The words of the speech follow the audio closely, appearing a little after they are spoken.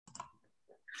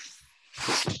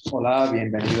Hola,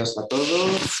 bienvenidos a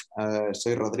todos.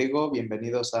 Soy Rodrigo,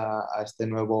 bienvenidos a este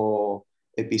nuevo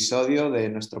episodio de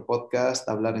nuestro podcast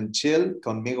Hablar en Chill.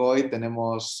 Conmigo hoy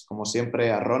tenemos, como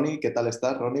siempre, a Ronnie. ¿Qué tal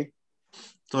estás, Ronnie?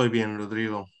 Estoy bien,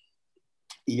 Rodrigo.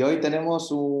 Y hoy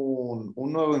tenemos un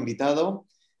nuevo invitado,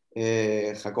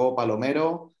 Jacobo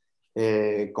Palomero,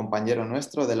 compañero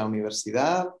nuestro de la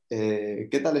universidad.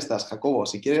 ¿Qué tal estás, Jacobo?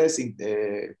 Si quieres,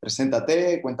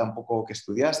 preséntate, cuenta un poco qué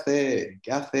estudiaste,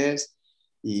 qué haces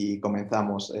y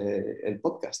comenzamos el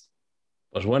podcast.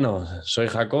 Pues bueno, soy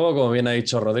Jacobo, como bien ha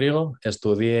dicho Rodrigo,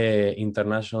 estudié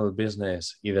International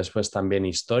Business y después también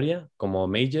Historia como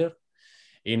major.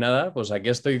 Y nada, pues aquí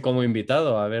estoy como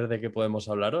invitado a ver de qué podemos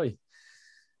hablar hoy.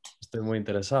 Estoy muy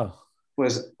interesado.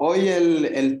 Pues hoy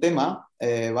el tema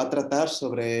va a tratar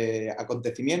sobre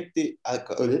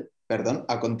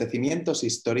acontecimientos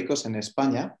históricos en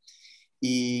España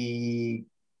y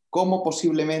cómo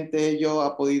posiblemente ello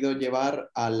ha podido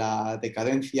llevar a la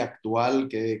decadencia actual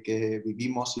que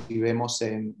vivimos y vivemos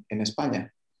en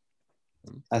España.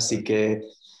 Así que,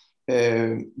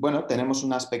 bueno, tenemos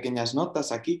unas pequeñas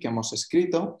notas aquí que hemos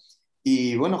escrito.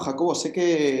 Y bueno, Jacobo, sé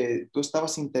que tú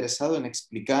estabas interesado en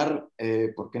explicar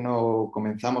por qué no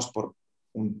comenzamos por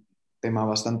un tema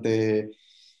bastante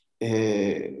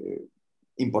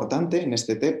importante en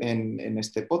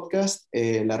este podcast,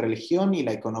 la religión y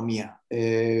la economía.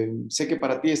 Sé que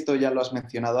para ti esto ya lo has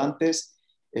mencionado antes,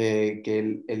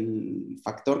 que el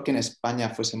factor que en España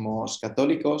fuésemos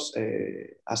católicos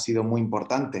ha sido muy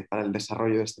importante para el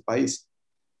desarrollo de este país.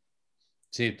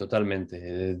 Sí, totalmente.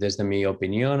 Desde mi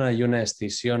opinión, hay una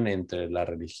escisión entre la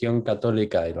religión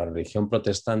católica y la religión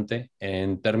protestante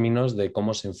en términos de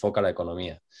cómo se enfoca la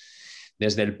economía.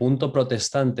 Desde el punto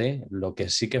protestante, lo que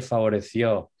sí que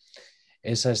favoreció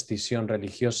esa escisión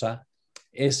religiosa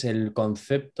es el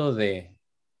concepto de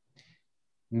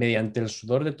mediante el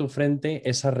sudor de tu frente,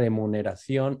 esa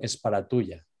remuneración es para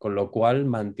tuya, con lo cual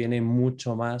mantiene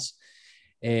mucho más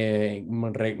la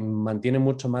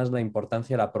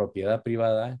importancia de la propiedad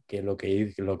privada que lo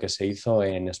que se hizo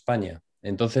en España.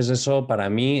 Entonces eso para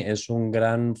mí es un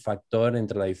gran factor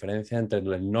entre la diferencia entre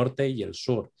el norte y el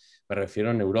sur, me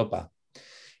refiero en Europa.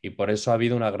 Y por eso ha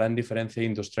habido una gran diferencia de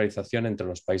industrialización entre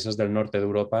los países del norte de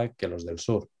Europa que los del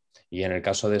sur. Y en el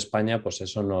caso de España, pues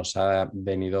eso nos ha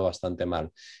venido bastante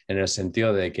mal, en el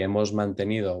sentido de que hemos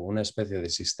mantenido una especie de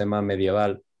sistema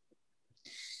medieval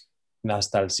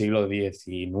hasta el siglo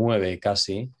XIX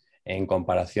casi, en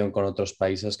comparación con otros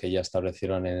países que ya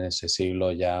establecieron en ese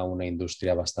siglo ya una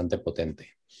industria bastante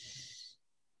potente.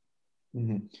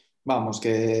 Vamos,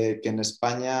 que en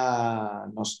España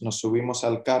nos subimos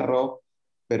al carro,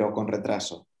 pero con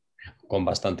retraso. Con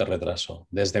bastante retraso,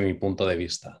 desde mi punto de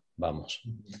vista, vamos.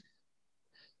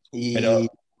 Y Pero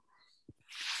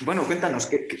bueno, cuéntanos,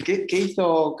 ¿qué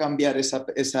hizo cambiar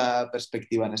esa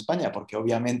perspectiva en España? Porque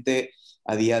obviamente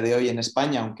a día de hoy en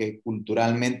España, aunque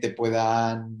culturalmente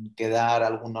puedan quedar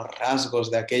algunos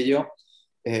rasgos de aquello,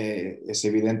 es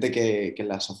evidente que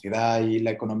la sociedad y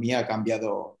la economía ha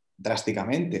cambiado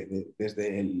drásticamente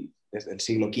desde el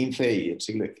siglo XV y el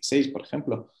siglo XVI, por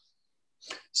ejemplo.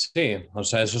 sí, o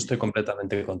sea, eso estoy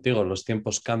completamente contigo. Los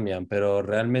tiempos cambian, pero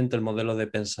realmente el modelo de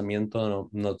pensamiento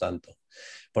no tanto.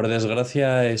 Por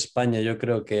desgracia, España, yo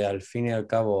creo que al fin y al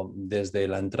cabo, desde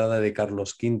la entrada de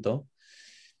Carlos V,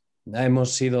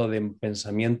 hemos sido de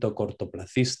pensamiento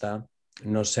cortoplacista,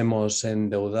 nos hemos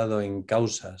endeudado en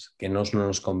causas que no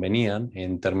nos convenían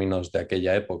en términos de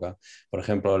aquella época, por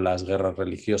ejemplo, las guerras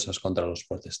religiosas contra los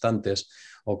protestantes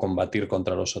o combatir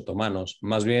contra los otomanos.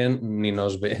 Más bien, ni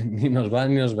nos va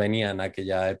ni nos venía en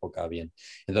aquella época bien.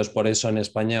 Entonces, por eso en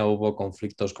España hubo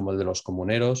conflictos como el de los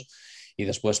comuneros y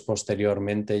después,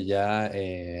 posteriormente, ya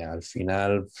al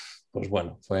final pues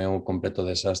bueno, fue un completo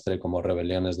desastre como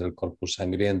rebeliones del Corpus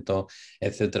Sangriento,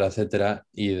 etcétera, etcétera,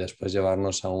 y después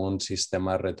llevarnos a un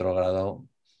sistema retrógrado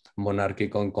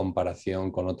monárquico en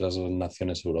comparación con otras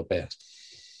naciones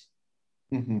europeas.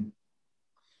 Ujú.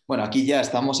 Bueno, aquí ya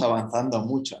estamos avanzando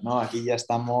mucho, ¿no? Aquí ya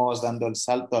estamos dando el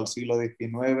salto al siglo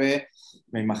XIX,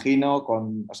 me imagino,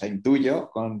 o sea,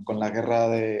 intuyo, con la guerra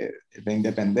de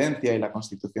independencia y la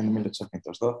Constitución de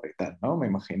 1812 y tal, ¿no? Me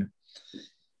imagino.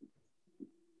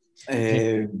 Sí.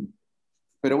 Eh,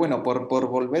 pero bueno, por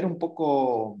volver un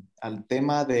poco al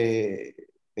tema de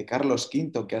Carlos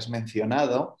V que has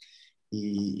mencionado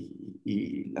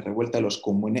y la revuelta de los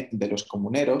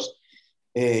comuneros,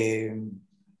 eh,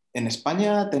 en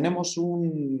España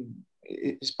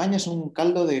España es un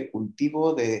caldo de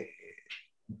cultivo de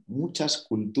muchas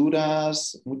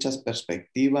culturas, muchas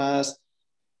perspectivas.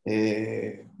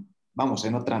 Eh, Vamos,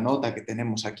 en otra nota que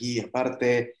tenemos aquí,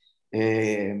 aparte,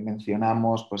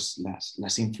 Mencionamos pues,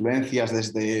 las influencias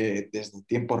desde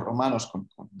tiempos romanos con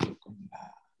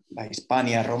la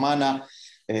Hispania romana,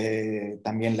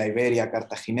 también la Iberia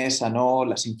cartaginesa, ¿no?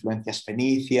 Las influencias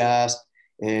fenicias,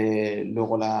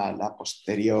 luego la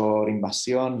posterior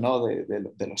invasión, ¿no?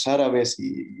 de los árabes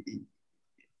y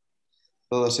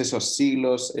todos esos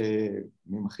siglos,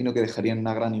 me imagino que dejarían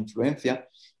una gran influencia.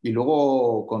 Y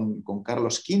luego con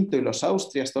Carlos V y los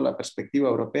Austrias, toda la perspectiva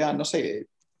europea, no sé,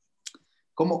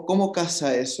 ¿cómo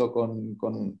casa eso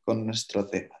con nuestro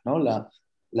tema, ¿no?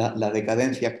 La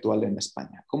decadencia actual en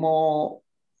España?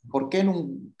 ¿Por qué en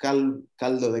un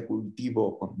caldo de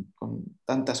cultivo con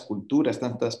tantas culturas,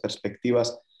 tantas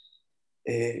perspectivas,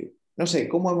 no sé,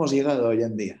 cómo hemos llegado hoy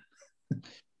en día?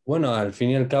 Bueno, al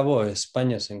fin y al cabo,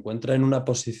 España se encuentra en una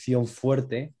posición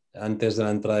fuerte antes de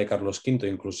la entrada de Carlos V,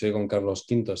 inclusive con Carlos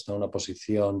V está en una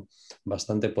posición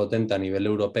bastante potente a nivel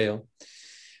europeo.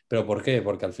 ¿Pero por qué?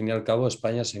 Porque al fin y al cabo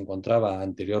España se encontraba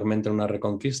anteriormente en una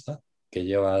reconquista que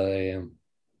lleva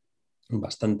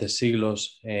bastantes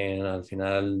siglos en al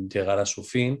final llegar a su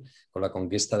fin con la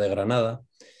conquista de Granada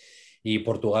y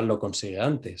Portugal lo consigue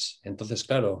antes. Entonces,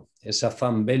 claro, ese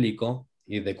afán bélico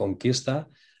y de conquista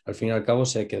al fin y al cabo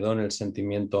se quedó en el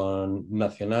sentimiento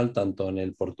nacional, tanto en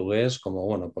el portugués como,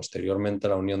 bueno, posteriormente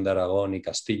la unión de Aragón y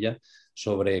Castilla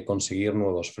sobre conseguir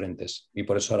nuevos frentes. Y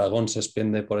por eso Aragón se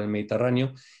expande por el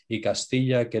Mediterráneo y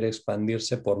Castilla quiere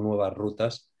expandirse por nuevas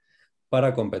rutas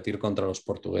para competir contra los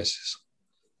portugueses.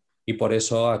 Y por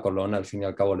eso a Colón al fin y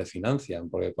al cabo le financian,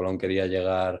 porque Colón quería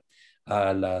llegar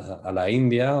a la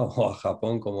India o a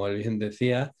Japón, como él bien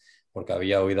decía, porque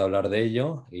había oído hablar de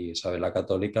ello y Isabel la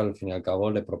Católica al fin y al cabo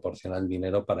le proporciona el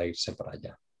dinero para irse para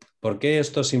allá. ¿Por qué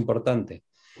esto es importante?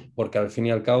 Porque al fin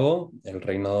y al cabo el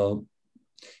reino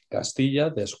Castilla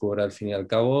descubre al fin y al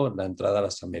cabo la entrada a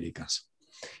las Américas.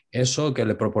 Eso que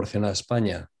le proporciona a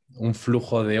España un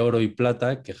flujo de oro y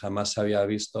plata que jamás se había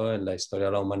visto en la historia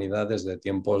de la humanidad desde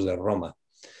tiempos de Roma.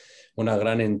 Una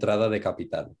gran entrada de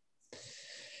capital.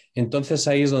 Entonces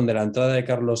ahí es donde la entrada de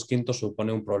Carlos V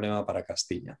supone un problema para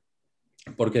Castilla.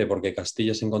 ¿Por qué? Porque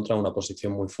Castilla se encontraba en una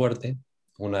posición muy fuerte,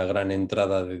 una gran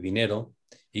entrada de dinero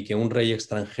y que un rey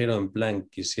extranjero en plan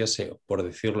quisiese, por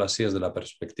decirlo así desde la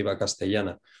perspectiva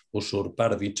castellana,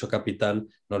 usurpar dicho capital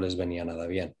no les venía nada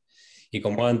bien. Y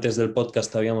como antes del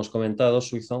podcast habíamos comentado,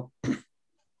 Suizo,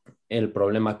 el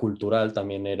problema cultural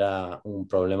también era un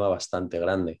problema bastante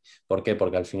grande. ¿Por qué?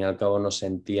 Porque al fin y al cabo no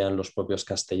sentían los propios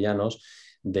castellanos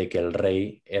de que el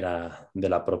rey era de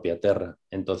la propia tierra.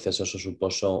 Entonces eso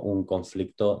supuso un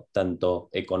conflicto tanto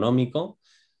económico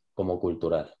como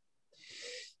cultural.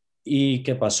 ¿Y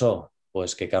qué pasó?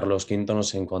 Pues que Carlos V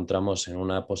nos encontramos en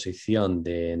una posición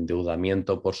de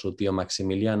endeudamiento por su tío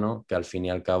Maximiliano, que al fin y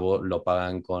al cabo lo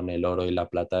pagan con el oro y la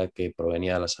plata que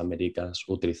provenía de las Américas,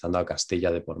 utilizando a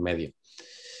Castilla de por medio.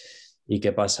 ¿Y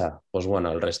qué pasa? Pues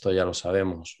bueno, el resto ya lo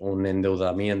sabemos. Un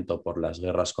endeudamiento por las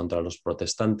guerras contra los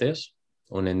protestantes,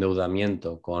 un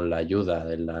endeudamiento con la ayuda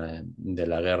de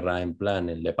la guerra en plan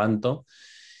el Lepanto,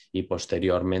 y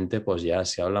posteriormente, pues ya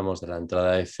si hablamos de la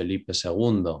entrada de Felipe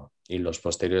II y los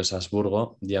posteriores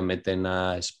Habsburgo, ya meten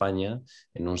a España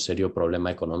en un serio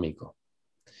problema económico,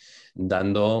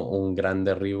 dando un gran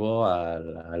derribo a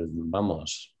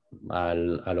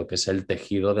lo que es el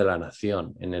tejido de la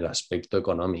nación en el aspecto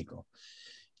económico.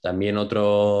 También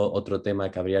otro tema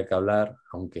que habría que hablar,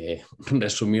 aunque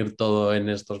resumir todo en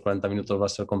estos 40 minutos va a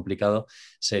ser complicado,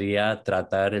 sería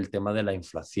tratar el tema de la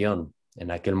inflación. En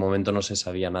aquel momento no se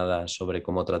sabía nada sobre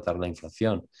cómo tratar la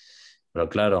inflación, pero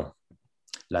claro,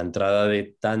 la entrada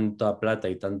de tanta plata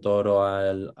y tanto oro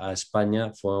a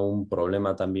España fue un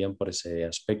problema también por ese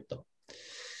aspecto.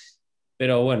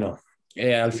 Pero bueno,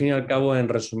 al fin y al cabo, en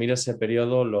resumir ese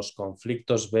periodo, los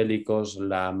conflictos bélicos,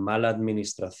 la mala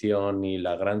administración y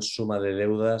la gran suma de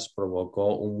deudas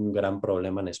provocó un gran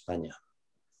problema en España,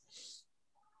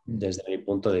 desde mi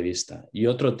punto de vista. Y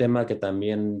otro tema que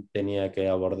también tenía que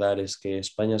abordar es que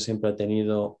España siempre ha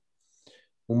tenido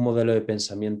un modelo de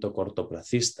pensamiento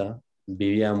cortoplacista,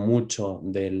 vivía mucho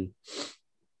de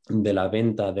la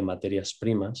venta de materias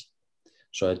primas,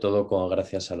 sobre todo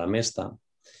gracias a la mesta.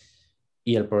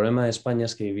 Y el problema de España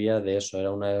es que vivía de eso,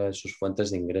 era una de sus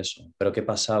fuentes de ingreso. Pero ¿qué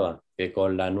pasaba? Que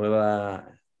con la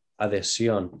nueva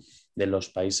adhesión de los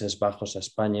Países Bajos a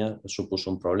España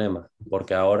supuso un problema,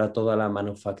 porque ahora toda la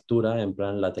manufactura en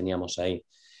plan la teníamos ahí.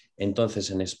 Entonces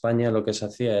en España lo que se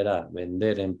hacía era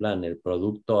vender en plan el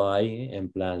producto ahí,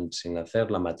 en plan sin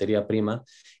hacer la materia prima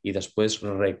y después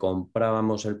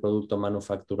recomprábamos el producto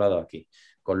manufacturado aquí,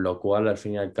 con lo cual al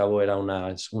fin y al cabo era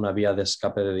una vía de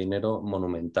escape de dinero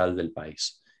monumental del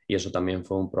país y eso también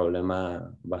fue un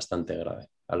problema bastante grave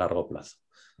a largo plazo.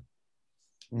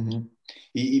 Ujú.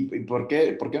 ¿Y por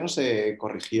qué no se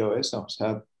corrigió eso? O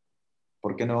sea,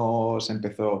 ¿por qué no se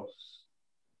empezó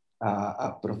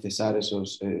a procesar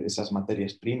esas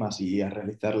materias primas y a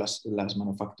realizar las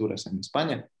manufacturas en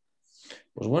España?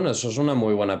 Pues bueno, eso es una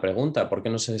muy buena pregunta. ¿Por qué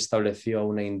no se estableció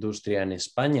una industria en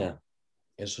España?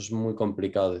 Eso es muy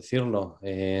complicado decirlo.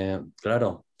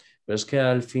 Claro, pero es que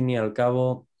al fin y al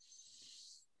cabo,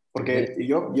 eh, Porque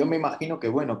yo me imagino que,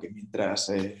 bueno, que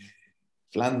mientras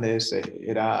Flandes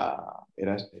era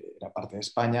parte de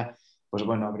España, pues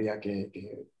bueno, habría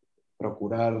que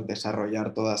procurar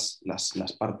desarrollar todas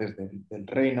las partes del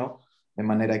reino de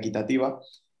manera equitativa,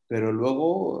 pero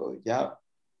luego ya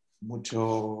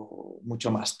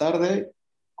mucho más tarde,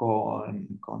 con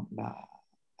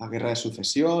la guerra de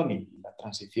sucesión y la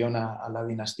transición a la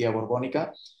dinastía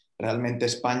borbónica, realmente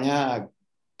España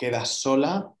queda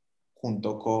sola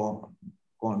junto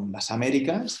con las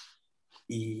Américas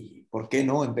y ¿por qué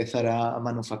no empezar a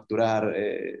manufacturar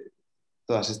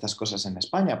todas estas cosas en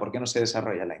España? ¿Por qué no se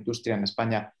desarrolla la industria en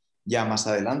España ya más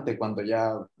adelante, cuando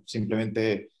ya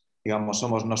simplemente, digamos,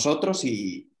 somos nosotros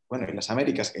y, bueno, y las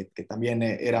Américas, que también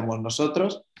éramos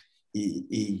nosotros,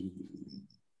 y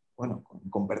bueno,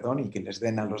 con perdón, y que les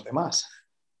den a los demás?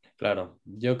 claro,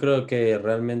 yo creo que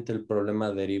realmente el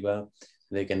problema deriva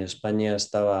de que en España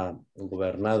estaba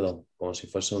gobernado como si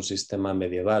fuese un sistema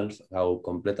medieval o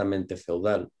completamente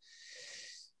feudal.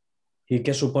 ¿Y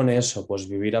qué supone eso? Pues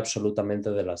vivir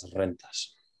absolutamente de las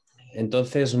rentas.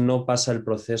 Entonces no pasa el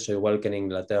proceso igual que en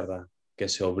Inglaterra, que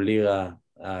se obliga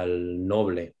al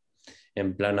noble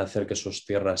en plan hacer que sus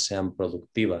tierras sean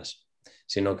productivas,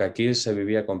 sino que aquí se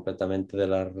vivía completamente de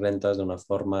las rentas de una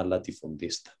forma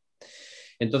latifundista.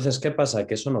 Entonces, ¿qué pasa?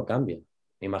 Que eso no cambia.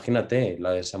 Imagínate,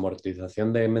 la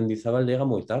desamortización de Mendizábal llega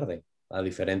muy tarde, a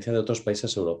diferencia de otros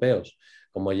países europeos.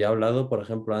 Como ya he hablado, por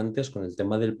ejemplo, antes con el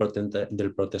tema del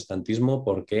protestantismo,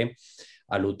 porque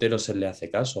a Lutero se le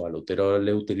hace caso, a Lutero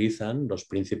le utilizan los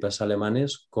príncipes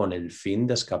alemanes con el fin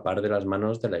de escapar de las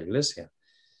manos de la Iglesia,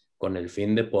 con el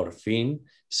fin de por fin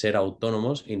ser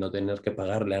autónomos y no tener que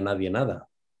pagarle a nadie nada.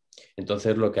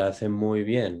 Entonces, lo que hacen muy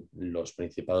bien los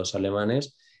principados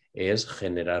alemanes es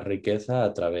generar riqueza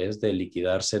a través de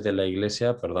liquidarse de la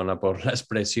iglesia, perdona por la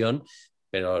expresión,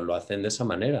 pero lo hacen de esa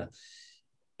manera.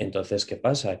 Entonces, ¿qué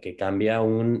pasa? Que cambia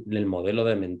el modelo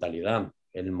de mentalidad,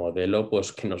 el modelo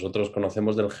pues, que nosotros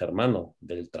conocemos del germano,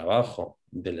 del trabajo,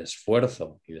 del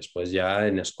esfuerzo, y después ya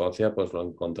en Escocia pues lo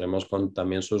encontremos con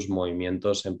también sus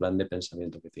movimientos en plan de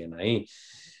pensamiento que tienen ahí,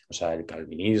 o sea, el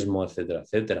calvinismo, etcétera,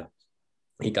 etcétera.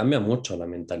 Y cambia mucho la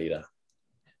mentalidad.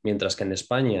 Mientras que en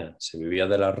España se vivía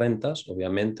de las rentas,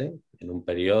 obviamente, en un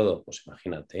periodo, pues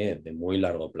imagínate, de muy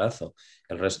largo plazo.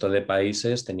 El resto de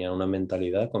países tenían una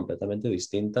mentalidad completamente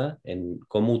distinta en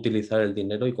cómo utilizar el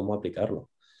dinero y cómo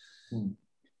aplicarlo.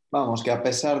 Vamos, que a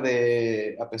pesar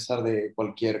de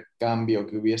cualquier cambio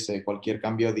que hubiese, cualquier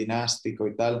cambio dinástico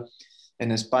y tal,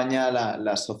 en España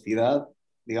la sociedad,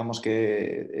 digamos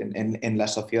que en la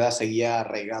sociedad seguía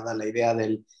arraigada la idea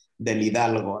del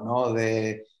hidalgo, ¿no?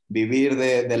 De vivir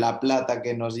de la plata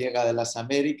que nos llega de las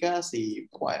Américas y,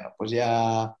 bueno, pues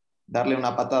ya darle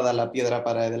una patada a la piedra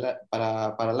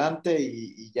para adelante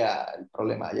y ya el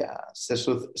problema ya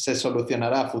se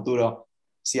solucionará a futuro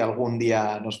si algún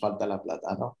día nos falta la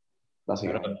plata, ¿no? Claro,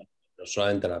 Básicamente. no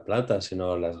solamente la plata,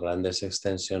 sino las grandes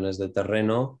extensiones de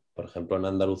terreno, por ejemplo en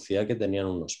Andalucía, que tenían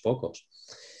unos pocos.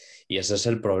 Y ese es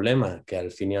el problema, que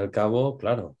al fin y al cabo,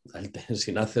 claro,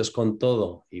 si naces con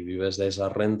todo y vives de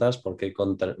esas rentas, ¿por qué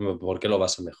lo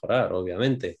vas a mejorar?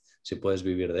 Obviamente, si puedes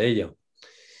vivir de ello.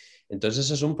 Entonces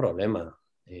ese es un problema.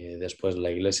 Después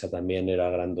la iglesia también era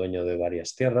gran dueño de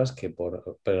varias tierras,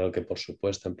 pero que por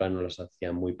supuesto en plan no las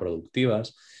hacían muy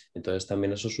productivas. Entonces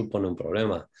también eso supone un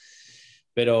problema.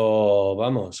 Pero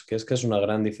vamos, que es una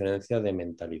gran diferencia de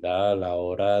mentalidad a la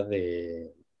hora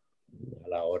de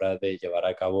llevar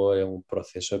a cabo un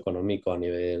proceso económico a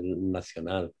nivel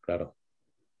nacional, claro.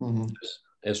 Ujú.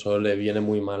 Eso le viene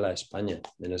muy mal a España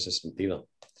en ese sentido,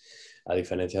 a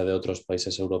diferencia de otros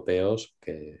países europeos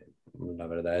que la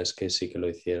verdad es que sí que lo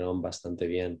hicieron bastante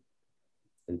bien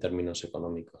en términos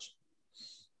económicos.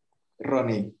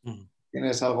 Ronnie,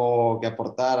 ¿tienes algo que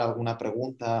aportar? ¿Alguna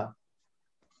pregunta?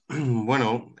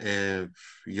 Bueno,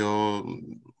 yo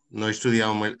no he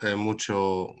estudiado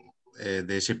mucho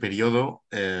de ese periodo,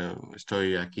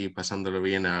 estoy aquí pasándolo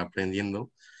bien,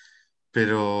 aprendiendo,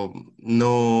 pero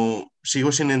no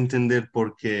sigo sin entender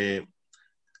por qué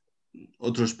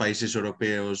otros países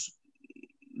europeos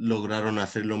lograron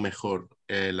hacerlo mejor,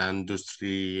 la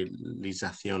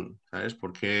industrialización, ¿sabes?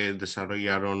 ¿Por qué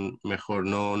desarrollaron mejor?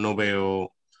 No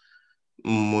veo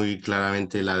muy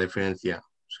claramente la diferencia.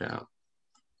 O sea,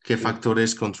 ¿Qué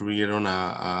factores contribuyeron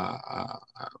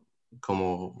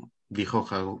como dijo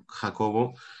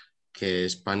Jacobo, que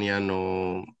España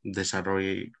no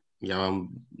desarrollaba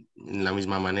en la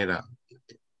misma manera?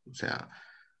 O sea,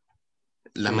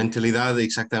 la Sí. mentalidad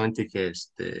exactamente qué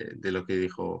es de lo que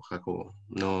dijo Jacobo.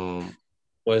 No.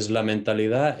 Pues la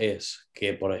mentalidad es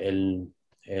que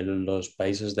los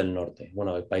países del norte,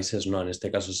 bueno, países no, en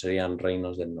este caso serían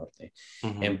reinos del norte,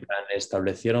 Ujú, en plan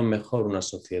establecieron mejor una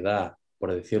sociedad,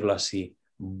 por decirlo así,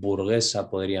 burguesa,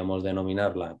 podríamos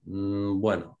denominarla.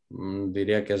 Bueno,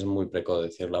 diría que es muy precoz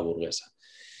decirla burguesa.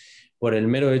 Por el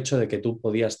mero hecho de que tú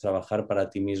podías trabajar para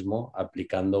ti mismo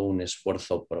aplicando un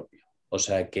esfuerzo propio. O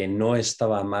sea, que no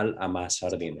estaba mal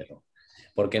amasar dinero.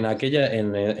 Porque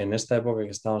en esta época que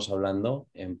estamos hablando,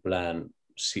 en plan,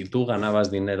 si tú ganabas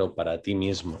dinero para ti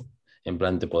mismo, en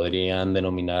plan, te podrían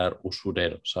denominar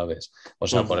usurero, ¿sabes? O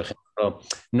sea, por ujú, ejemplo,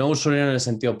 no usurero en el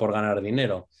sentido por ganar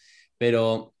dinero,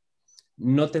 pero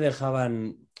no te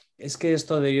dejaban, es que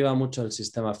esto deriva mucho del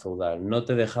sistema feudal, no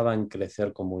te dejaban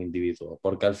crecer como individuo,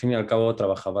 porque al fin y al cabo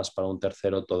trabajabas para un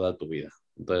tercero toda tu vida.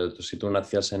 Entonces, si tú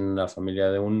nacías en la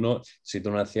familia de si tú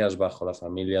nacías bajo la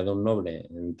familia de un noble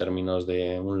en términos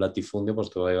de un latifundio, pues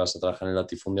tú ibas a trabajar en el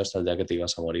latifundio hasta el día que te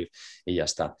ibas a morir y ya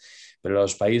está. Pero en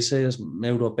los países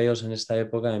europeos en esta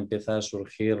época empieza a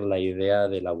surgir la idea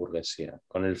de la burguesía,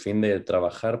 con el fin de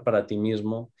trabajar para ti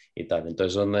mismo y tal.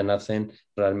 Entonces, donde nacen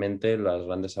realmente las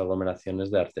grandes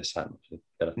aglomeraciones de artesanos,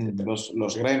 etcétera, etcétera.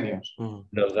 Los gremios. ujú.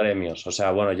 Los gremios, o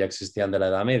sea, bueno, ya existían de la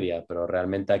Edad Media, pero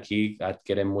realmente aquí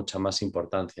adquieren mucha más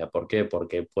importancia. ¿Por qué?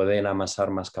 Porque pueden amasar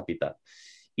más capital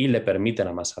y le permiten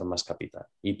amasar más capital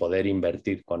y poder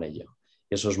invertir con ello.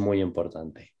 Y eso es muy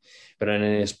importante. Pero en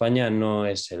España no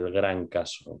es el gran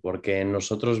caso, porque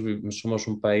nosotros somos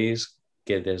un país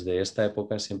que desde esta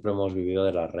época siempre hemos vivido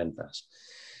de las rentas,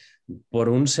 por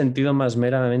un sentido más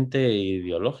meramente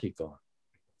ideológico.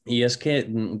 Y es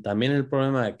que también el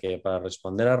problema que para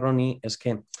responder a Ronnie es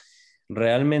que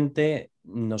realmente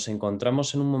nos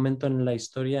encontramos en un momento en la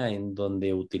historia en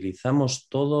donde utilizamos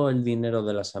todo el dinero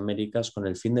de las Américas con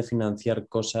el fin de financiar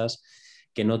cosas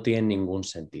que no tienen ningún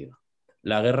sentido.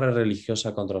 La guerra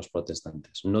religiosa contra los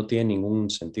protestantes no tiene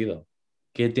ningún sentido.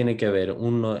 ¿Qué tiene que ver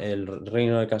el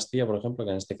Reino de Castilla, por ejemplo,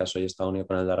 que en este caso ya está unido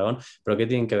con el de Aragón, pero qué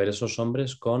tienen que ver esos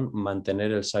hombres con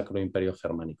mantener el Sacro Imperio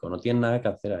Germánico? No tienen nada que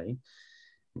hacer ahí.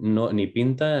 No,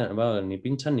 bueno, ni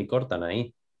pinchan ni cortan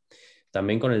ahí.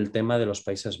 También con el tema de los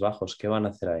Países Bajos, ¿qué van a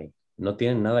hacer ahí? No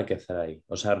tienen nada que hacer ahí.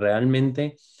 O sea,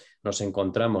 realmente nos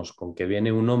encontramos con que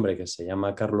viene un hombre que se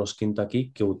llama Carlos V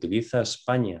aquí, que utiliza a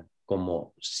España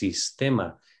como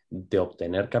sistema de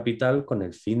obtener capital con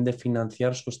el fin de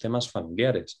financiar sus temas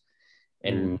familiares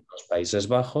en los Países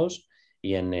Bajos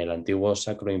y en el antiguo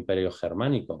Sacro Imperio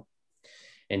Germánico.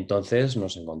 Entonces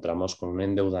nos encontramos con un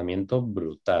endeudamiento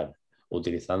brutal,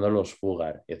 utilizando los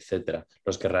FUGAR, etcétera.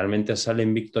 Los que realmente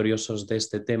salen victoriosos de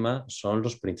este tema son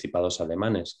los principados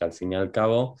alemanes, que al fin y al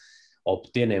cabo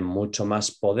obtienen mucho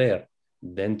más poder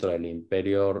dentro del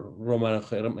imperio romano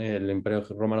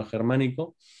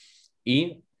germánico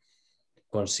y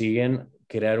consiguen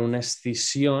crear una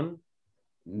escisión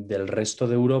del resto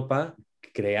de Europa,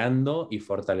 creando y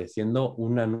fortaleciendo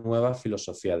una nueva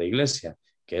filosofía de iglesia,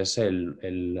 que es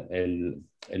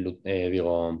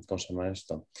digo, ¿cómo se llama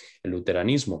esto? El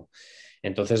luteranismo.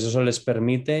 Entonces eso les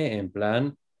permite, en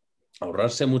plan,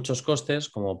 ahorrarse muchos costes,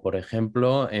 como por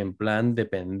ejemplo, en plan,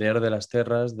 depender de las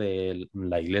tierras de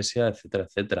la iglesia, etcétera,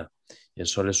 etcétera.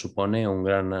 Eso les supone un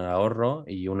gran ahorro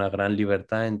y una gran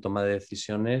libertad en toma de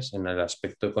decisiones en el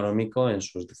aspecto económico en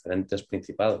sus diferentes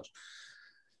principados.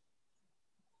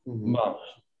 Ujú. Vamos.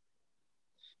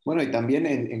 Bueno, y también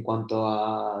en cuanto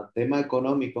a tema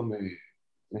económico, me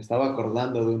estaba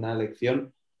acordando de una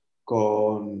lección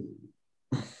con,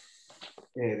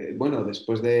 bueno,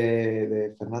 después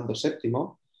de Fernando VII,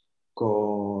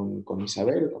 con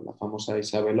Isabel, con la famosa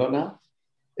Isabelona.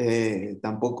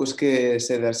 Tampoco es que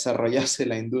se desarrollase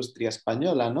la industria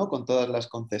española, ¿no? Con todas las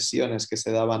concesiones que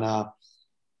se daban a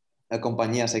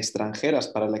compañías extranjeras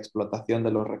para la explotación de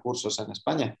los recursos en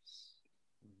España.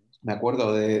 Me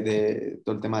acuerdo de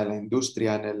todo el tema de la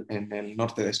industria en el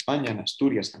norte de España, en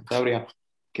Asturias, Cantabria,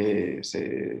 que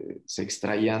se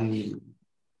extraían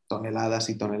toneladas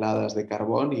y toneladas de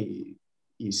carbón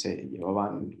y se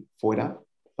llevaban fuera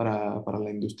para la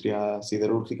industria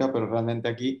siderúrgica, pero realmente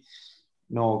aquí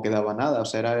no quedaba nada, o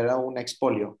sea, era un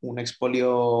expolio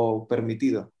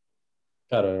permitido.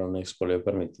 Claro, era un expolio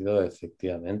permitido,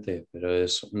 efectivamente, pero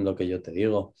es lo que yo te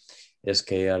digo, es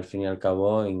que al fin y al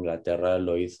cabo Inglaterra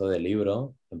lo hizo de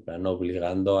libro, en plan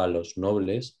obligando a los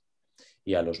nobles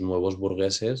y a los nuevos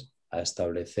burgueses a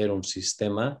establecer un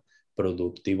sistema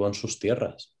productivo en sus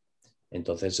tierras.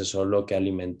 Entonces eso lo que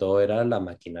alimentó era la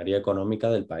maquinaria económica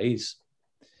del país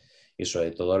y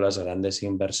sobre todo las grandes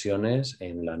inversiones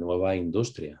en la nueva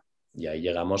industria. Y ahí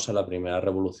llegamos a la primera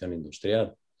revolución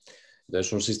industrial.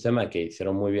 Entonces un sistema que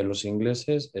hicieron muy bien los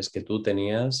ingleses es que tú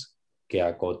tenías que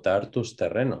acotar tus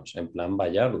terrenos, en plan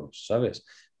vallarlos, ¿sabes?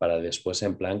 Para después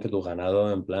en plan que tu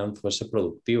ganado en plan fuese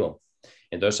productivo.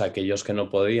 Entonces aquellos que no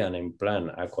podían en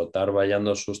plan acotar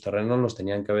vallando sus terrenos los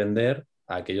tenían que vender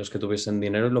a aquellos que tuviesen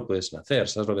dinero y lo pudiesen hacer,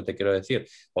 ¿sabes lo que te quiero decir?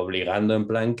 Obligando en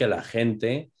plan que la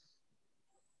gente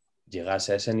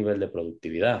llegase a ese nivel de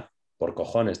productividad. Por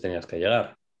cojones tenías que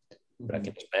llegar. Pero aquí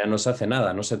en España no se hace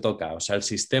nada, no se toca. O sea, el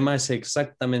sistema es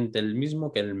exactamente el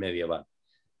mismo que el medieval,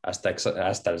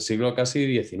 hasta el siglo casi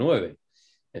XIX.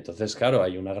 Entonces, claro,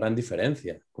 hay una gran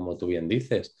diferencia, como tú bien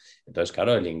dices. Entonces,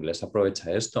 claro, el inglés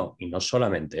aprovecha esto y no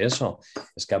solamente eso,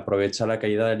 es que aprovecha la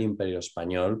caída del Imperio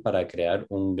Español para crear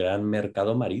un gran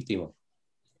mercado marítimo.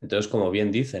 Entonces, como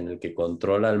bien dicen, el que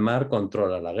controla el mar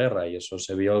controla la guerra y eso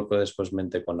se vio después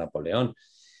con Napoleón.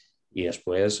 Y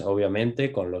después,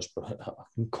 obviamente,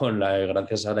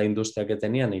 gracias a la industria que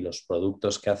tenían y los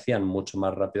productos que hacían mucho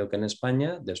más rápido que en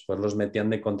España, después los metían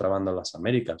de contrabando a las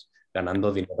Américas,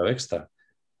 ganando dinero extra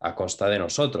a costa de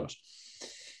nosotros.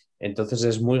 Entonces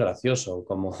es muy gracioso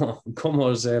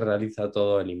cómo se realiza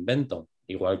todo el invento.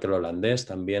 Igual que el holandés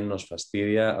también nos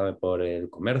fastidia por el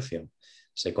comercio.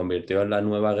 Se convirtió en la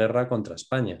nueva guerra contra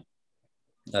España,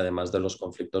 además de los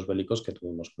conflictos bélicos que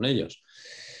tuvimos con ellos,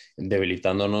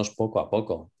 debilitándonos poco a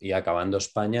poco y acabando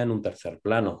España en un tercer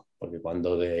plano, porque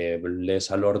cuando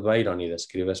lees a Lord Byron y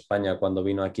describe España cuando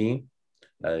vino aquí,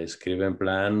 la describe en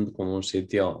plan como un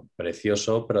sitio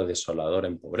precioso pero desolador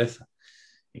en pobreza.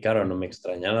 Y claro, no me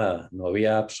extraña nada, no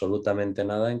había absolutamente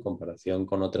nada en comparación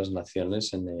con otras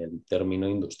naciones en el término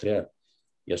industrial.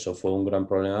 Y eso fue un gran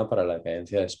problema para la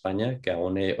cadencia de España que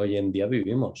aún hoy en día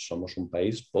vivimos. Somos un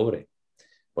país pobre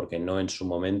porque no en su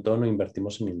momento no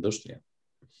invertimos en industria.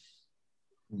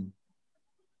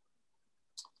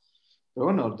 Pero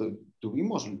bueno,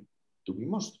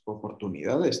 tuvimos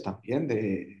oportunidades también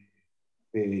de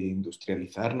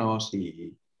industrializarnos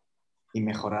y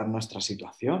mejorar nuestra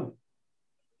situación.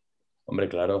 Hombre,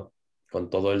 claro, con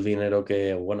todo el dinero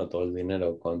todo el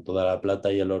dinero, con toda la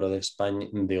plata y el oro de España,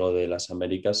 digo, de las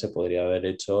Américas, se podría haber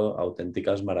hecho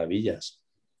auténticas maravillas.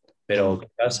 Pero ¿qué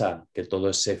pasa? Que todo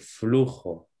ese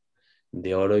flujo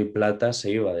de oro y plata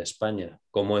se iba de España.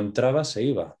 Como entraba, se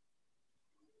iba.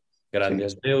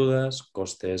 Grandes Sí. deudas,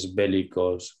 costes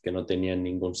bélicos que no tenían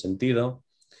ningún sentido.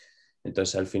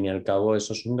 Entonces, al fin y al cabo,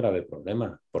 eso es un grave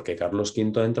problema, porque Carlos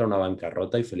V entra a una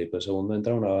bancarrota y Felipe II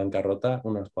entra a una bancarrota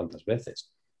unas cuantas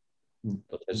veces.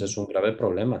 Entonces, es un grave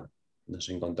problema. Nos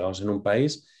encontramos en un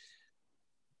país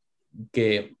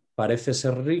que parece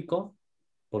ser rico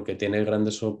porque tiene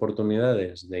grandes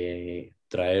oportunidades de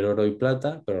traer oro y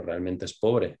plata, pero realmente es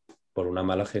pobre por una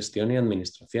mala gestión y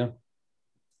administración.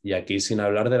 Y aquí sin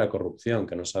hablar de la corrupción,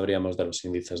 que no sabríamos de los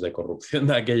índices de corrupción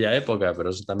de aquella época,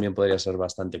 pero eso también podría ser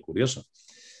bastante curioso.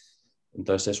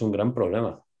 Entonces es un gran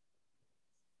problema.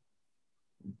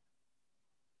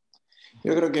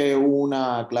 Yo creo que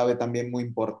una clave también muy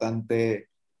importante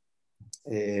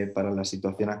para la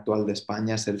situación actual de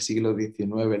España es el siglo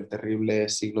XIX, el terrible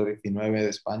siglo XIX de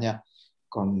España.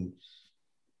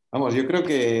 Vamos, yo creo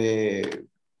que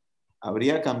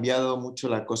habría cambiado mucho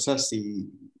la cosa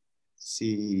si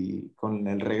con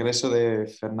el regreso de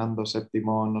Fernando VII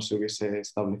no se hubiese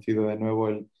establecido de nuevo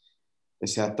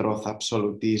ese atroz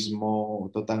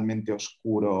absolutismo totalmente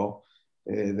oscuro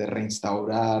de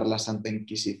reinstaurar la Santa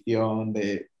Inquisición,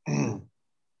 de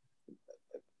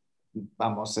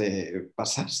vamos,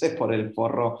 pasarse por el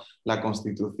forro la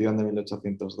Constitución de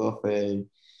 1812,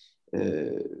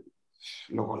 eh,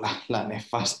 luego la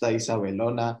nefasta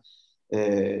Isabelona.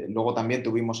 Luego también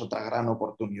tuvimos otra gran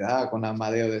oportunidad con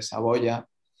Amadeo de Saboya.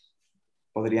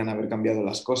 Podrían haber cambiado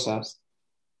las cosas.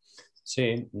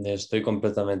 Sí, estoy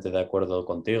completamente de acuerdo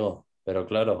contigo, pero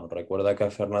claro, recuerda que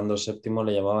a Fernando VII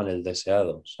le llamaban el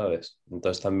deseado, ¿sabes?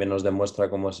 Entonces también nos demuestra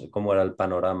cómo era el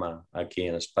panorama aquí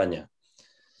en España.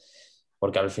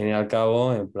 Porque al fin y al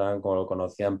cabo, en plan, como lo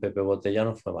conocían, Pepe Botella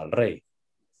no fue mal rey,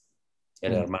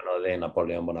 el hermano de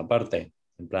Napoleón Bonaparte.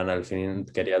 En plan, al fin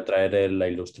quería traer la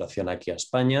ilustración aquí a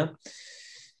España,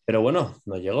 pero bueno,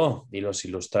 no llegó. Y los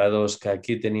ilustrados que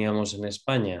aquí teníamos en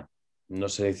España no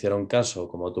se le hicieron caso,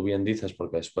 como tú bien dices,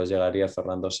 porque después llegaría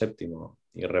Fernando VII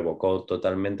y revocó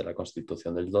totalmente la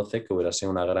Constitución del 12, que hubiera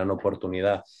sido una gran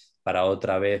oportunidad para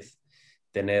otra vez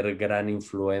tener gran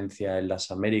influencia en las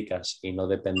Américas y no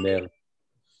depender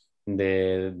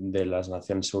de las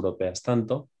naciones europeas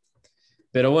tanto.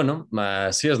 Pero bueno,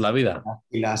 así es la vida.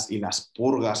 Y las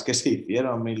purgas que se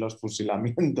hicieron y los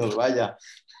fusilamientos, vaya.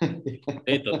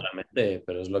 Sí, totalmente,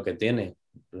 pero es lo que tiene.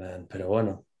 En plan, pero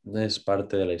bueno, es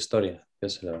parte de la historia. ¿Qué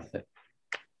se le va a hacer?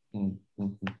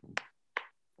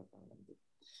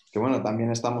 Que bueno,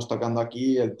 también estamos tocando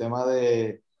aquí el tema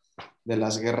de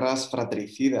las guerras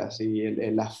fratricidas y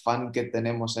el afán que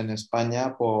tenemos en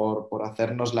España por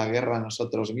hacernos la guerra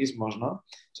nosotros mismos, ¿no?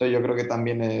 Eso yo creo que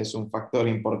también es un factor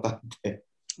importante.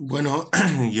 Bueno,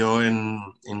 yo en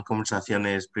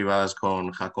conversaciones privadas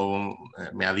con Jacobo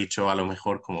me ha dicho, a lo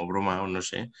mejor como broma o no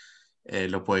sé,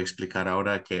 lo puedo explicar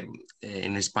ahora, que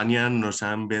en España nos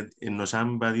ha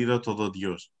invadido todo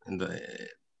Dios. O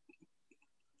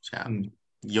sea, Mm.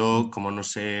 yo como no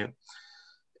sé,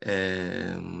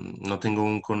 no tengo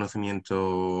un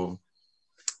conocimiento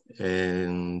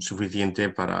suficiente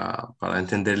para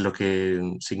entender lo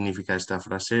que significa esta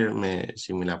frase.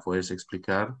 Si me la puedes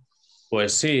explicar.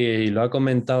 Pues sí, y lo ha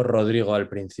comentado Rodrigo al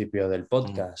principio del Mm,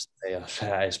 podcast. O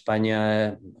sea,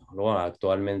 España, bueno,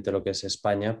 actualmente lo que es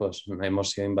España, pues hemos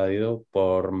sido invadidos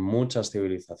por muchas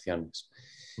civilizaciones.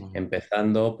 mm,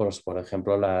 Empezando, pues, por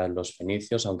ejemplo, los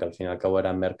fenicios, aunque al fin y al cabo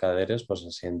eran mercaderes, pues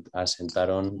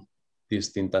asentaron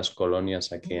distintas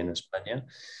colonias aquí en España,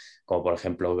 como por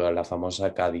ejemplo la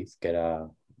famosa Cádiz, que era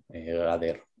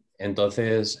Gader.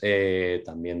 Entonces,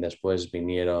 también después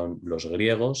vinieron los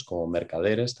griegos como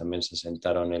mercaderes, también se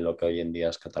asentaron en lo que hoy en día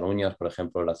es Cataluña, por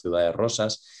ejemplo, la ciudad de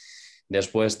Rosas.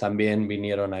 Después también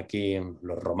vinieron aquí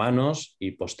los romanos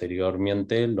y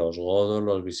posteriormente los godos,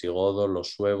 los visigodos,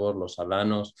 los suevos, los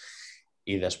alanos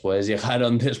y después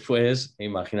llegaron después,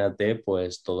 imagínate,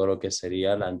 pues todo lo que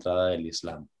sería la entrada del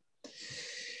Islam.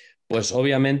 Pues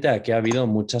obviamente aquí ha habido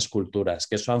muchas culturas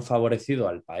que eso han favorecido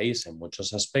al país en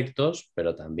muchos aspectos,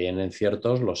 pero también en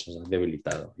ciertos los han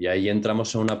debilitado. Y ahí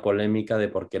entramos en una polémica de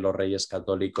por qué los reyes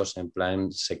católicos en plan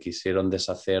se quisieron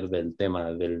deshacer del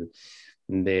tema del,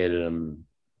 del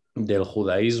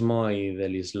judaísmo y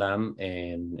del islam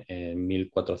en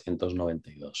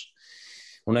 1492.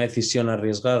 Una decisión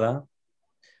arriesgada,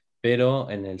 pero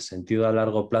en el sentido a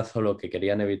largo plazo lo que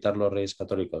querían evitar los reyes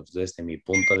católicos, desde mi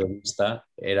punto de vista,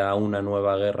 era una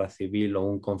nueva guerra civil o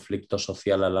un conflicto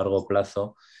social a largo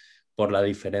plazo por la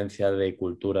diferencia de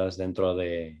culturas dentro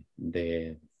de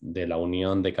la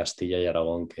unión de Castilla y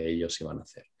Aragón que ellos iban a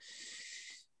hacer.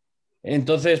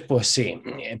 Entonces, pues sí,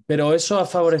 pero eso ha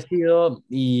favorecido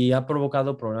y ha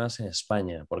provocado problemas en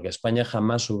España, porque España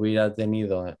jamás hubiera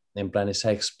tenido en plan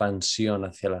esa expansión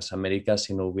hacia las Américas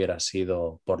si no hubiera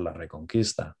sido por la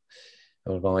Reconquista.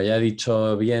 Pues como ya he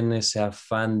dicho bien, ese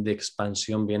afán de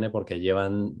expansión viene porque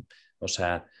llevan, o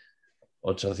sea,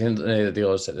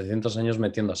 700 años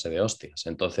metiéndose de hostias.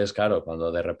 Entonces, claro,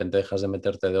 cuando de repente dejas de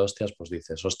meterte de hostias, pues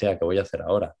dices, hostia, ¿qué voy a hacer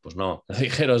ahora? Pues no,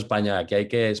 dijeron España, aquí hay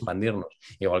que expandirnos,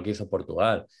 igual que hizo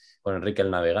Portugal con Enrique el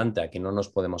Navegante, aquí no nos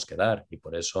podemos quedar. Y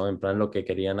por eso, en plan, lo que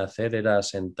querían hacer era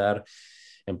asentar,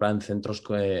 en plan, centros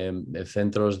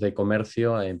de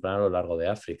comercio, en plan, a lo largo de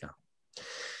África.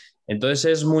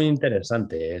 Entonces es muy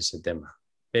interesante ese tema.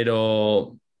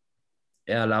 Pero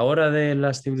a la hora de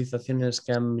las civilizaciones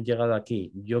que han llegado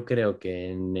aquí, yo creo que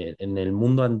en el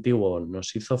mundo antiguo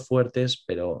nos hizo fuertes,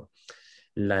 pero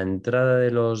la entrada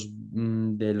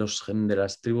de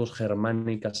las tribus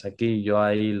germánicas aquí, yo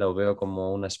ahí lo veo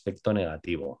como un aspecto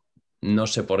negativo. No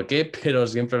sé por qué, pero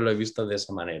siempre lo he visto de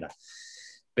esa manera.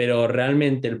 Pero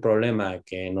realmente el problema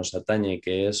que nos atañe,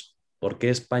 que es por qué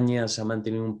España se ha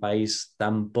mantenido un país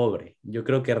tan pobre, yo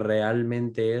creo que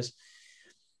realmente es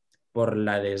por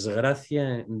la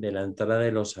desgracia de la entrada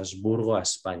de los Habsburgo a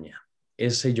España.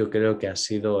 Ese yo creo que ha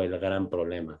sido el gran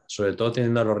problema, sobre todo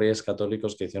teniendo a los reyes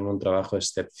católicos que hicieron un trabajo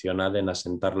excepcional en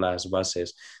asentar las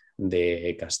bases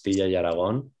de Castilla y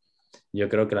Aragón. Yo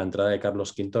creo que la entrada de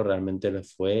Carlos V realmente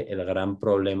fue el gran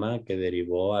problema que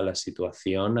derivó a la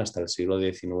situación hasta el siglo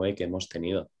XIX que hemos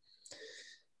tenido,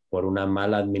 por una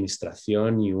mala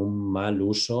administración y un mal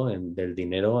uso del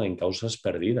dinero en causas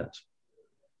perdidas.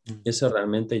 mm, Ese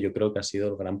realmente yo creo que ha sido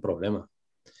el gran problema.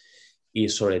 Y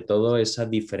sobre todo esa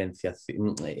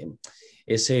diferenciación,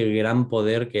 ese gran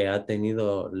poder que ha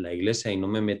tenido la Iglesia, y no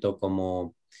me meto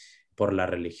como por la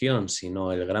religión,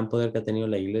 sino el gran poder que ha tenido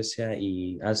la Iglesia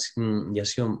y ha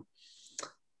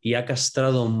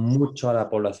castrado mucho a la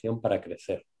población para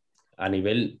crecer, a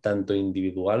nivel tanto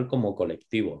individual como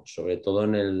colectivo, sobre todo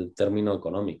en el término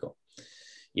económico.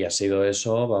 Y ha sido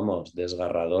eso, vamos,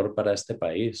 desgarrador para este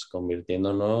país,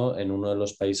 convirtiéndonos en uno de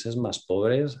los países más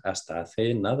pobres hasta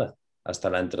hace nada,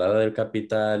 hasta la entrada del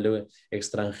capital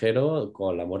extranjero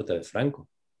con la muerte de Franco.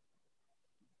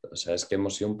 O sea, es que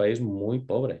hemos sido un país muy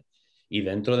pobre. y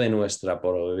dentro de nuestra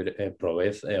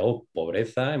pobreza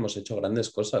hemos hecho grandes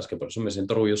cosas, que por eso me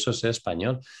siento orgulloso de ser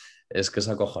español. Es que es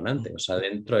acojonante. O sea,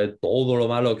 dentro de todo lo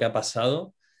malo que ha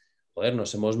pasado, joder,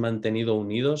 nos hemos mantenido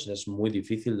unidos, es muy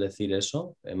difícil decir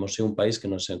eso. Hemos sido un país que,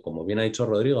 no sé, como bien ha dicho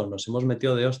Rodrigo, nos hemos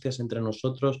metido de hostias entre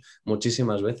nosotros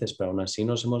muchísimas veces, pero aún así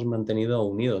nos hemos mantenido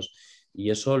unidos.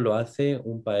 Y eso lo hace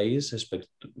un país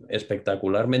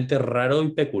espectacularmente raro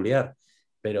y peculiar.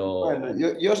 Pero Bueno,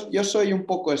 yo soy un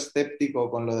poco escéptico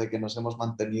con lo de que nos hemos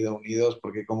mantenido unidos,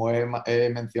 porque como he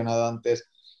mencionado antes,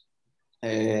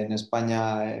 en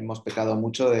España hemos pecado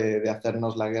mucho de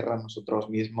hacernos la guerra nosotros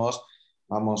mismos.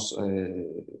 Vamos,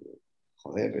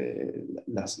 joder,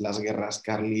 las guerras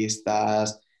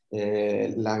carlistas,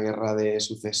 la guerra de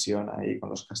sucesión ahí con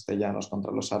los castellanos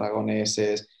contra los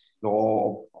aragoneses,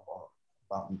 luego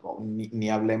ni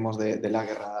hablemos de la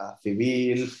guerra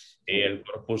civil. el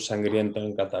corpus sangriento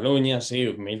en Cataluña,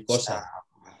 sí, mil O sea, cosas.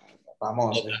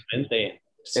 vamos, Totalmente.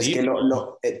 es Sí,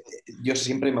 que yo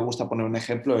siempre me gusta poner un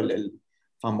ejemplo, el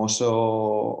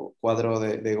famoso cuadro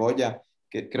de Goya,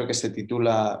 que creo que se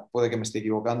titula, puede que me esté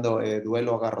equivocando,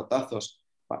 Duelo a garrotazos.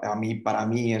 Para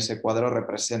mí ese cuadro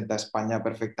representa a España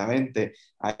perfectamente.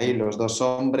 Ahí los dos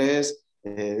hombres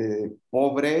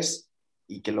pobres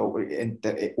y que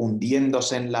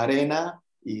hundiéndose en la arena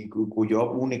y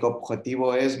cuyo único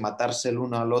objetivo es matarse el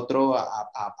uno al otro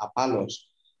a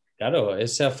palos. claro,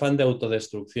 ese afán de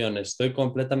autodestrucción, estoy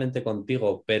completamente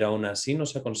contigo, pero aún así no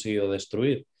se ha conseguido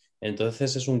destruir.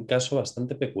 Entonces es un caso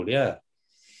bastante peculiar.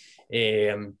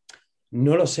 Eh,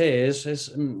 no lo sé,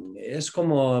 es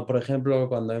como, por ejemplo,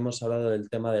 cuando hemos hablado del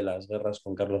tema de las guerras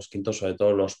con Carlos V, sobre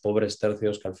todo los pobres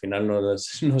tercios que al final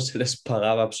no se les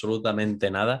pagaba absolutamente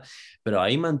nada, pero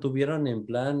ahí mantuvieron en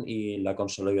plan y la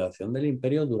consolidación del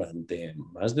imperio durante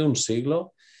más de un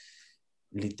siglo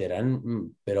literal,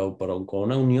 pero con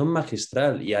una unión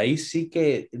magistral. Y ahí sí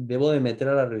que debo de meter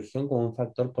a la religión como un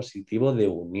factor positivo de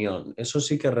unión. Eso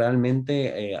sí que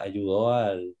realmente ayudó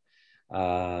a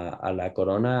la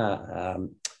corona a,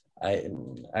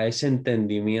 a ese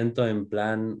entendimiento en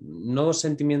plan, no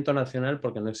sentimiento nacional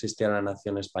porque no existía la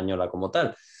nación española como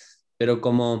tal, pero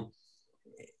como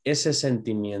ese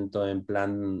sentimiento en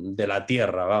plan de la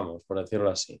tierra, vamos, por decirlo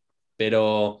así.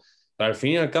 Pero al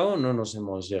fin y al cabo no nos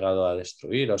hemos llegado a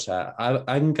destruir, o sea,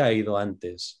 han caído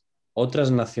antes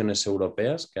otras naciones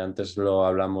europeas, que antes lo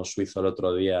hablamos suizo el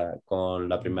otro día con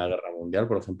la Primera Guerra Mundial,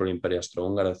 por ejemplo el Imperio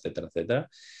Austrohúngaro, etcétera, etcétera,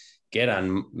 que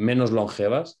eran menos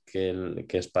longevas que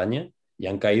España y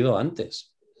han caído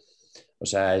antes. O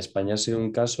sea, España ha sido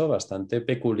un caso bastante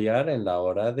peculiar en la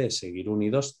hora de seguir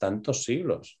unidos tantos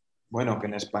siglos. Bueno, que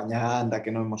en España anda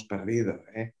que no hemos perdido,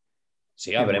 ¿eh?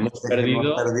 Sí, habremos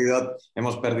perdido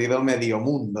Hemos perdido medio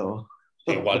mundo,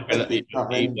 igual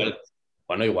prácticamente.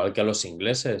 bueno, igual que a los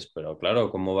ingleses, pero claro,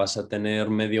 ¿cómo vas a tener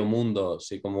medio mundo?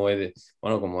 Sí,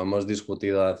 bueno, como hemos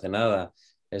discutido hace nada,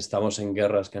 estamos en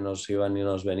guerras que nos iban y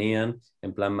nos venían,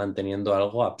 en plan manteniendo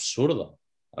algo absurdo,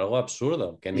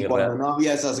 que Y ni real. cuando no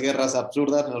había esas guerras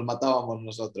absurdas, nos matábamos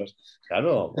nosotros.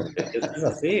 Claro, porque es que es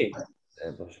así.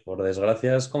 Pues por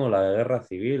desgracia es como la guerra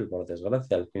civil, por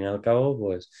desgracia. Al fin y al cabo,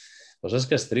 pues es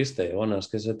que es triste. Bueno, es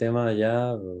que ese tema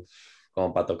ya,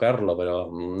 como para tocarlo,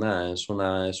 pero nada, es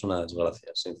una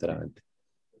desgracia, sinceramente.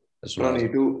 Es una Ronnie,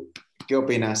 desgracia. ¿tú qué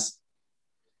opinas?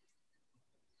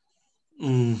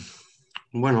 Mm,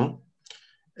 bueno,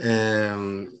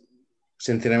 eh,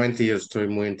 sinceramente yo estoy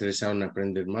muy interesado en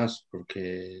aprender más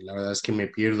porque la verdad es que me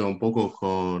pierdo un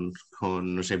poco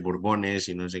no sé, Borbones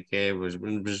y no sé qué, pues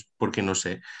porque no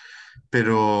sé.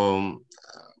 Pero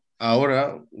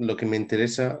ahora lo que me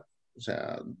interesa, o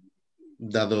sea,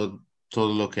 dado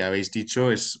todo lo que habéis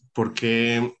dicho, es por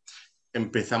qué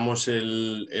empezamos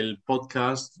el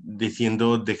podcast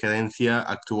diciendo decadencia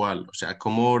actual. O sea,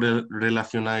 ¿cómo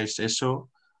relacionáis eso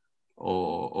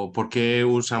o por qué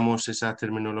usamos esa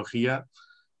terminología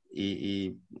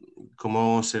y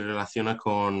cómo se relaciona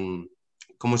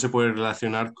cómo se puede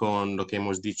relacionar con lo que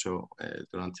hemos dicho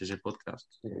durante ese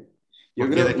podcast? Yo ¿Por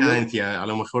qué creo, decadencia? A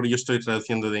lo mejor yo estoy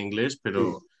traduciendo de inglés,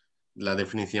 pero la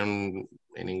definición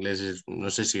en inglés no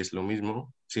sé si es lo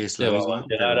mismo, si es Sí, la vamos misma, a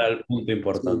llegar pero... al punto sí,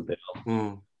 importante, ¿no?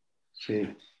 mm, sí.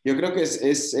 Yo creo que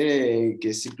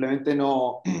que simplemente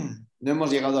no hemos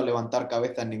llegado a levantar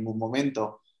cabeza en ningún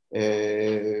momento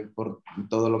por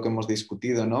todo lo que hemos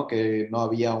discutido, ¿no? Que no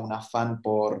había un afán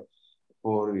por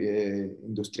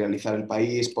industrializar el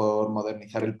país, por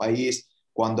modernizar el país.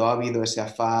 Cuando ha habido ese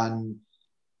afán,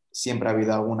 siempre ha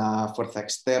habido alguna fuerza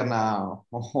externa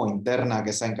o interna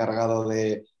que se ha encargado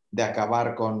de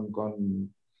acabar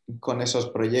con esos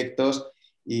proyectos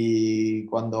y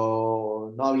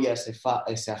cuando no había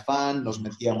ese afán nos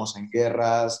metíamos en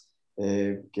guerras,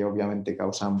 que obviamente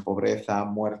causan pobreza,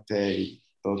 muerte y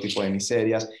todo tipo de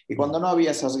miserias. Y cuando no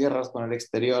había esas guerras con el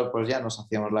exterior, pues ya nos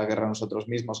hacíamos la guerra nosotros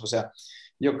mismos. O sea,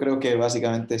 yo creo que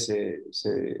básicamente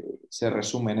se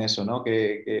resume en eso, ¿no?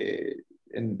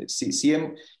 Si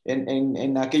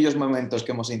en aquellos momentos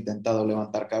que hemos intentado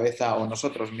levantar cabeza, o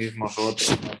nosotros mismos o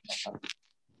otros,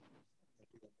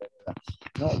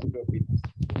 ¿no? ¿Tú qué opinas?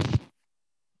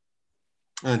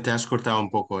 Te has cortado un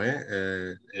poco,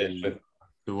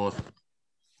 tu voz.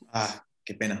 Ah,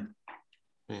 qué pena.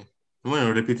 Sí.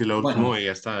 Bueno, repite lo último Bueno, y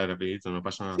ya está, rapidito, no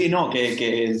pasa nada. sí, no,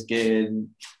 que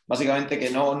básicamente que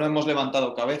no hemos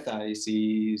levantado cabeza, y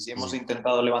si hemos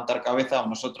intentado levantar cabeza, o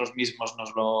nosotros mismos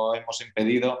nos lo hemos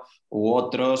impedido u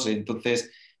otros,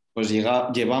 entonces pues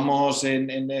llevamos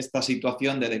en esta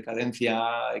situación de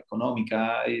decadencia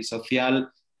económica y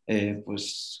social,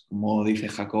 pues como dice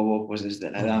Jacobo, pues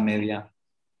desde la Edad Media.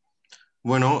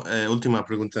 Bueno, última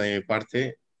pregunta de mi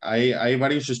parte. Hay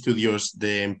varios estudios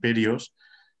de imperios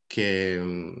que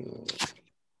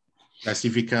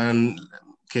clasifican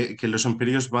que los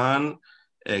imperios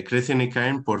crecen y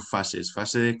caen por fases: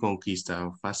 fase de conquista,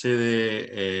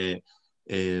 fase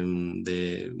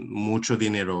de mucho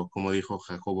dinero, como dijo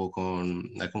Jacobo con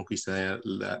la conquista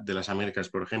de las Américas,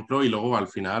 por ejemplo, y luego al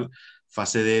final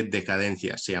fase de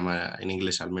decadencia, se llama en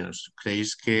inglés al menos.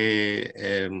 ¿Creéis que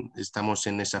estamos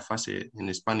en esa fase en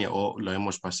España o lo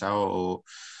hemos pasado? O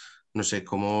no sé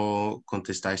cómo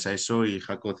contestáis a eso, y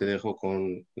Jacobo, te dejo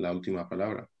con la última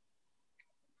palabra.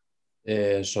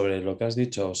 Sobre lo que has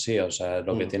dicho, sí, o sea,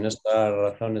 lo que tienes toda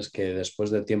la razón es que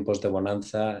después de tiempos de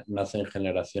bonanza nacen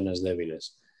generaciones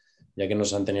débiles, ya que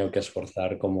nos han tenido que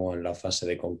esforzar como en la fase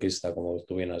de conquista, como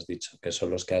tú bien has dicho, que son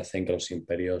los que hacen que los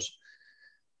imperios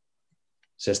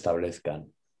se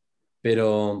establezcan.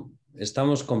 Pero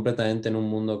estamos completamente en un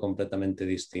mundo completamente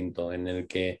distinto, en el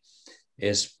que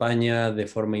España de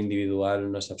forma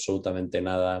individual no es absolutamente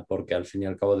nada, porque al fin y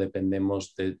al cabo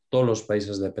dependemos de todos los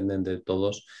países, dependen de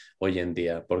todos hoy en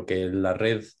día, porque la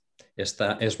red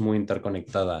es muy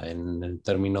interconectada en el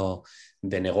término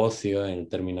de negocio, en el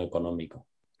término económico.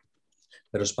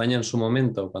 Pero España en su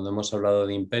momento, cuando hemos hablado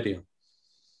de imperio,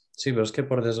 sí, pero es que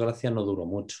por desgracia no duró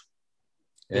mucho.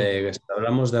 Si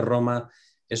hablamos de Roma,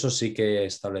 eso sí que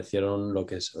establecieron lo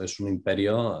que es un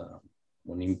imperio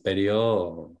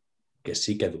que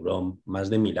sí que duró más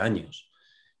de 1000 años.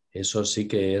 Eso sí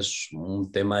que es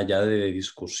un tema ya de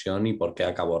discusión. ¿Y por qué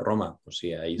acabó Roma? Pues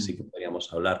sí, ahí sí que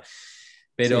podríamos hablar.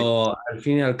 Sí, Pero al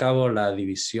fin y al cabo, la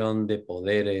división de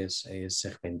poderes,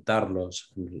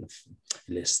 segmentarlos,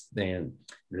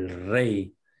 el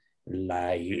rey,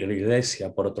 la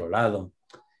iglesia, por otro lado.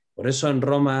 Por eso en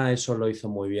Roma eso lo hizo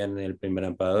muy bien el primer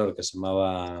emperador, que se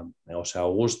llamaba, o sea,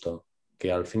 Augusto,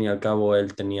 que al fin y al cabo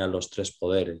él tenía los tres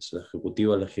poderes: el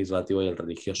ejecutivo, el legislativo y el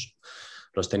religioso.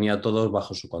 Los tenía todos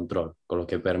bajo su control, con lo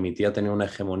que permitía tener una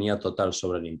hegemonía total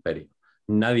sobre el imperio.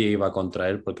 Nadie iba contra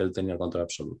él porque él tenía el control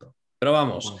absoluto. Pero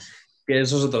vamos, que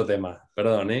eso es otro tema.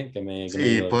 Perdón, que me he Sí,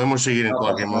 ido. podemos seguir en no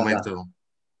cualquier pasa nada. momento.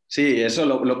 Sí,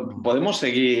 eso podemos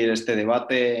seguir este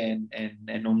debate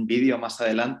en un vídeo más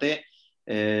adelante.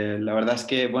 La verdad es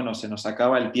que, bueno, se nos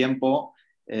acaba el tiempo.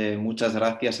 Muchas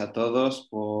gracias a todos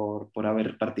por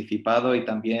haber participado, y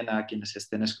también a quienes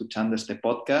estén escuchando este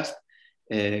podcast.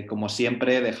 Como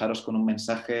siempre, dejaros con un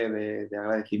mensaje de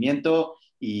agradecimiento,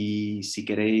 y si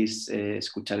queréis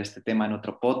escuchar este tema en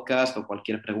otro podcast o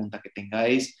cualquier pregunta que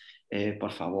tengáis,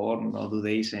 por favor, no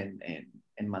dudéis en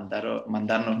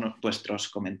mandarnos vuestros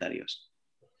comentarios.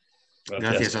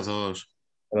 Gracias Gracias. a todos.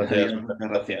 Gracias. Adiós, muchas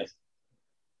gracias.